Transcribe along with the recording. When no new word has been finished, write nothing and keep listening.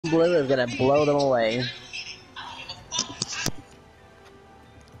blue is gonna blow them away.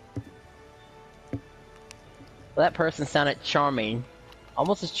 Well, that person sounded charming.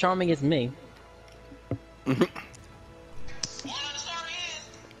 Almost as charming as me.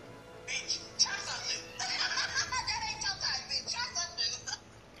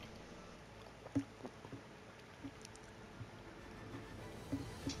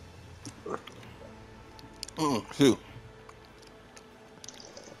 Shoot.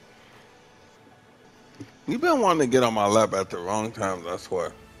 You've been wanting to get on my lap at the wrong times, I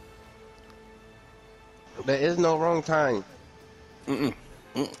swear. There is no wrong time.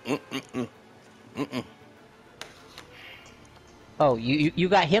 Oh, you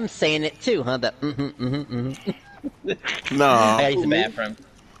got him saying it too, huh? The No. I gotta use the bathroom.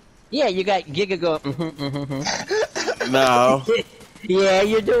 Yeah, you got Giga go. No. Yeah,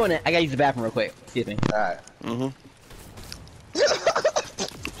 you're doing it. I gotta use the bathroom real quick. Excuse me. All right.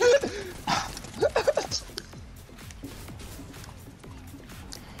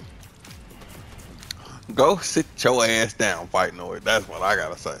 Go sit your ass down, Fightnoid. That's what I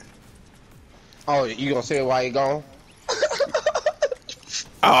gotta say. Oh, you gonna say it while you gone?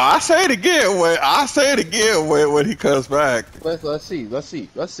 Oh, I say it again when he comes back. Let's see.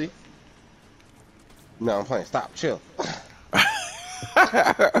 No, I'm playing. Stop. Chill.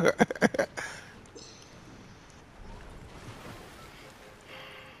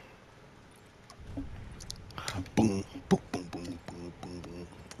 Boom, boom, boom, boom, boom, boom, boom.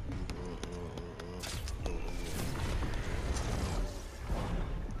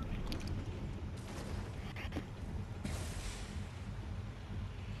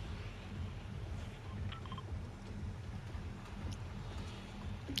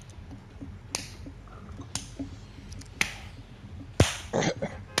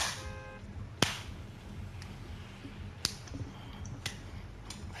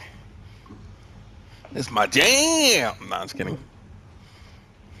 It's my jam. No, I'm just kidding.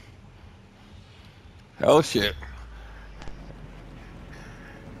 Oh shit.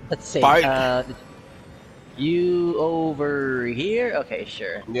 Let's see. Fight. You over here? Okay,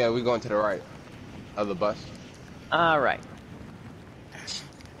 sure. Yeah, we're going to the right of the bus. All right.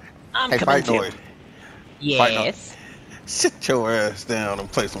 I'm Hey, coming too. Fightnoid. Yes. Sit your ass down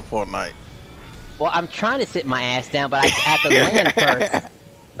and play some Fortnite. Well, I'm trying to sit my ass down, but I have to land first.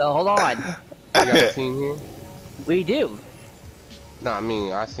 So hold on. You got a team here? We do. No, I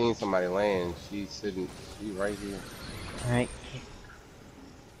mean I seen somebody land. She's right here. All right.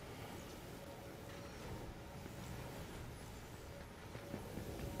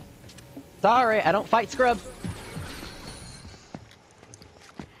 Sorry, I don't fight scrubs.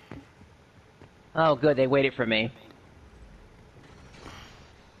 Oh, good. They waited for me.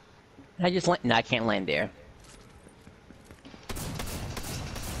 I just land. No, I can't land there.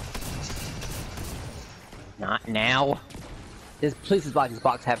 Not now. Please, this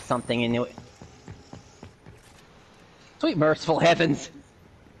box have something in it. Sweet merciful heavens!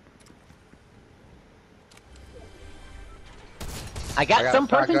 I got some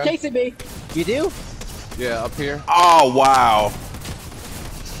person shotgun. chasing me. You do? Yeah, up here. Oh wow.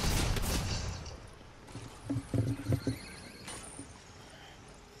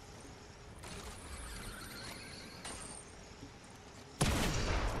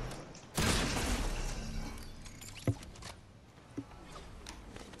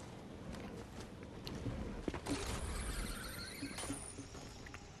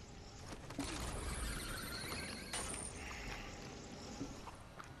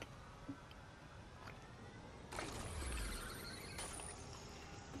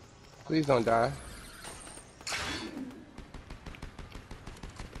 Please don't die.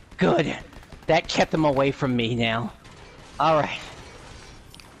 Good. That kept them away from me now. Alright.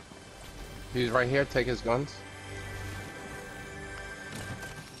 He's right here. Take his guns.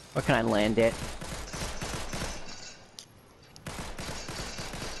 Where can I land it?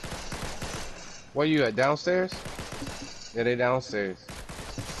 Where you at? Downstairs? Yeah, they downstairs.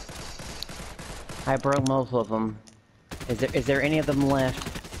 I broke most of them. Is there any of them left?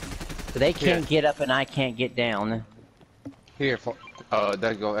 They can't get up and I can't get down. Here,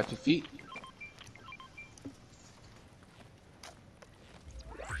 there you go, at your feet.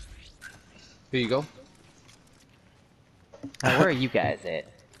 Here you go. Now, where are you guys at?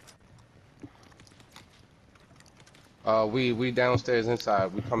 We downstairs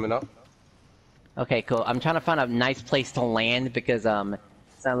inside. We coming up. Okay, cool. I'm trying to find a nice place to land because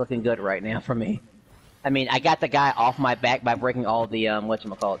it's not looking good right now for me. I mean, I got the guy off my back by breaking all the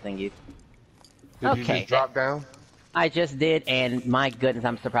whatchamacallit thingies. Did you just drop down? I just did, and my goodness,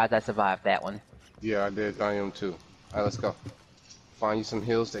 I'm surprised I survived that one. Yeah, I did. I am too. Alright, let's go. Find you some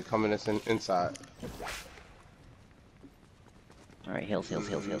hills that come in us inside. All right, hills.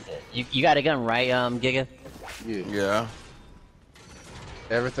 You got a gun, right, Giga? Yeah. Yeah.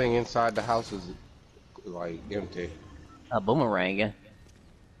 Everything inside the house is like empty. A boomerang.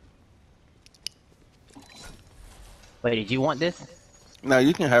 Wait, did you want this? No,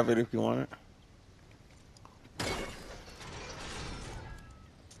 you can have it if you want it.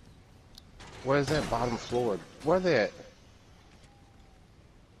 Where's that bottom floor? Where they at?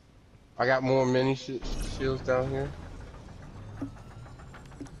 I got more mini shields down here.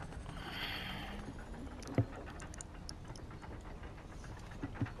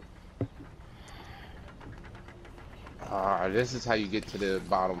 Alright, this is how you get to the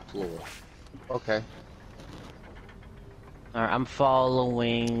bottom floor. Okay. Alright, I'm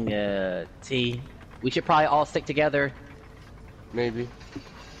following T. We should probably all stick together. Maybe.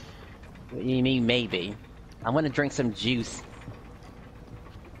 What do you mean, maybe? I'm gonna drink some juice.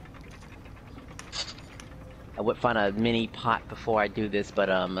 I would find a mini pot before I do this, but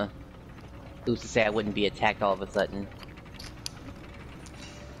who's to say I wouldn't be attacked all of a sudden?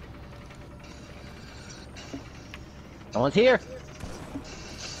 Someone's here!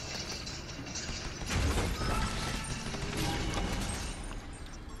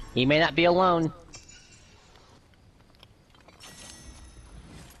 He may not be alone.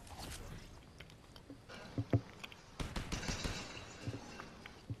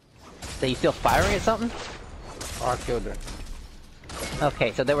 So you still firing at something? Oh, I killed her.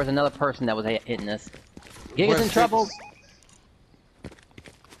 Okay, so there was another person that was hitting us. Giga's in trouble!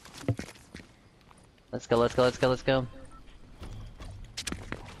 Let's go.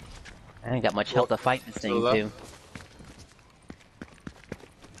 I ain't got much health to fight this thing, too.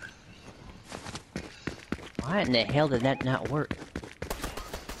 Why in the hell did that not work?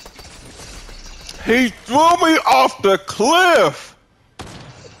 He threw me off the cliff!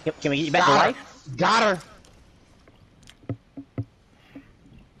 Can we get you back to life? Got her!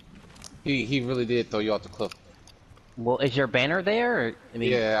 He really did throw you off the cliff. Well, is your banner there? Or, I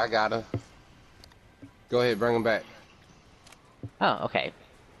mean... Yeah, I got her. Go ahead, bring him back. Oh, okay.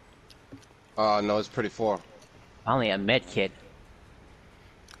 No, it's pretty far. Only a med kit.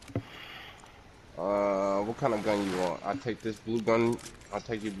 What kind of gun you want? I take this blue gun. I'll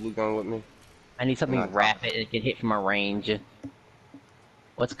take your blue gun with me. I need something rapid that can hit from a range.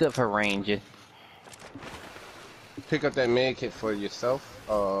 What's good for range? Pick up that med kit for yourself.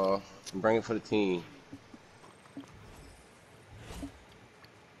 And bring it for the team.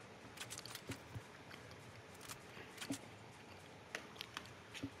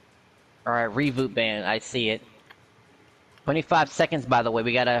 Alright, reboot band. I see it. 25 seconds, by the way.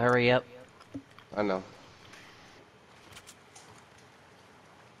 We gotta hurry up. I know.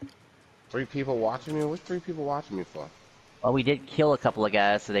 3 people watching me? What's 3 people watching me for? Well, we did kill a couple of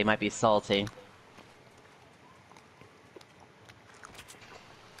guys, so they might be salty.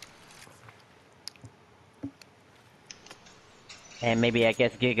 And maybe, I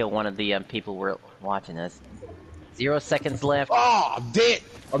guess, Giga, one of the people were watching us. 0 seconds left. Oh, I'm dead!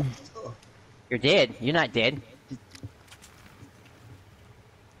 You're dead. You're not dead.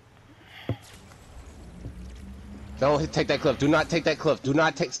 Don't take that cliff. Do not take that cliff. Do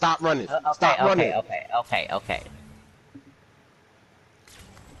not take. Stop running. Stop running. Okay.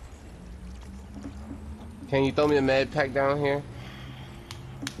 Can you throw me a med pack down here?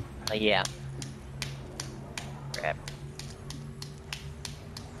 Yeah. Crap.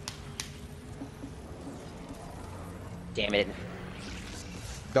 Damn it.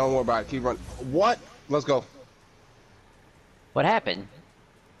 Don't worry about it. Keep running. What? Let's go. What happened?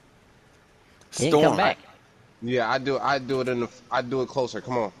 He Storm. didn't come back. Yeah, I do it in the. I do it closer.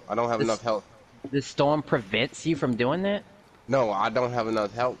 Come on. I don't have enough health. The storm prevents you from doing that? No, I don't have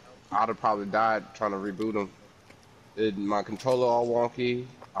enough health. I'd have probably died trying to reboot him. My controller all wonky.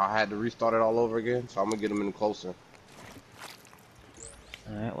 I had to restart it all over again, so I'm gonna get him in closer.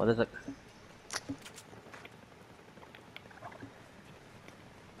 Alright, well, there's a...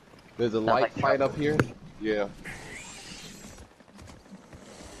 There's a light fight up here. Yeah.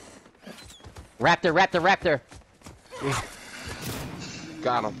 Raptor!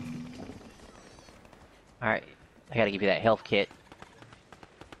 Got him. Alright, I gotta give you that health kit.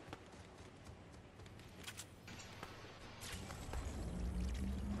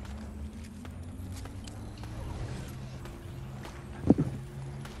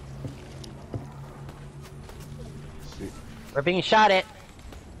 We're being shot at.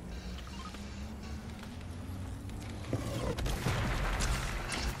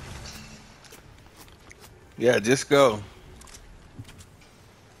 Yeah, just go.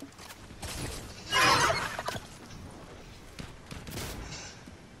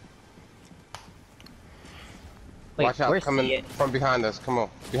 Wait, Watch out, where's coming he? from behind us. Come on,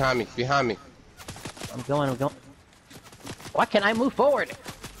 behind me, behind me. I'm going. Why can't I move forward?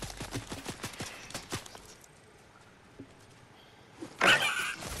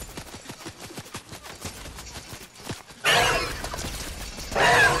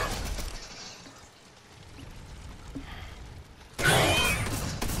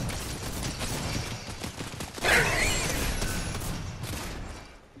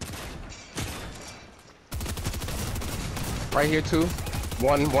 Right here too.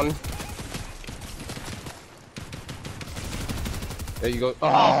 One. There you go.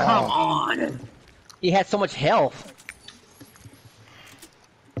 Oh, come on! He had so much health.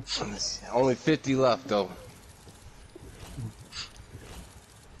 Only 50 left though.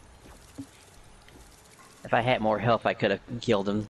 If I had more health, I could have killed him.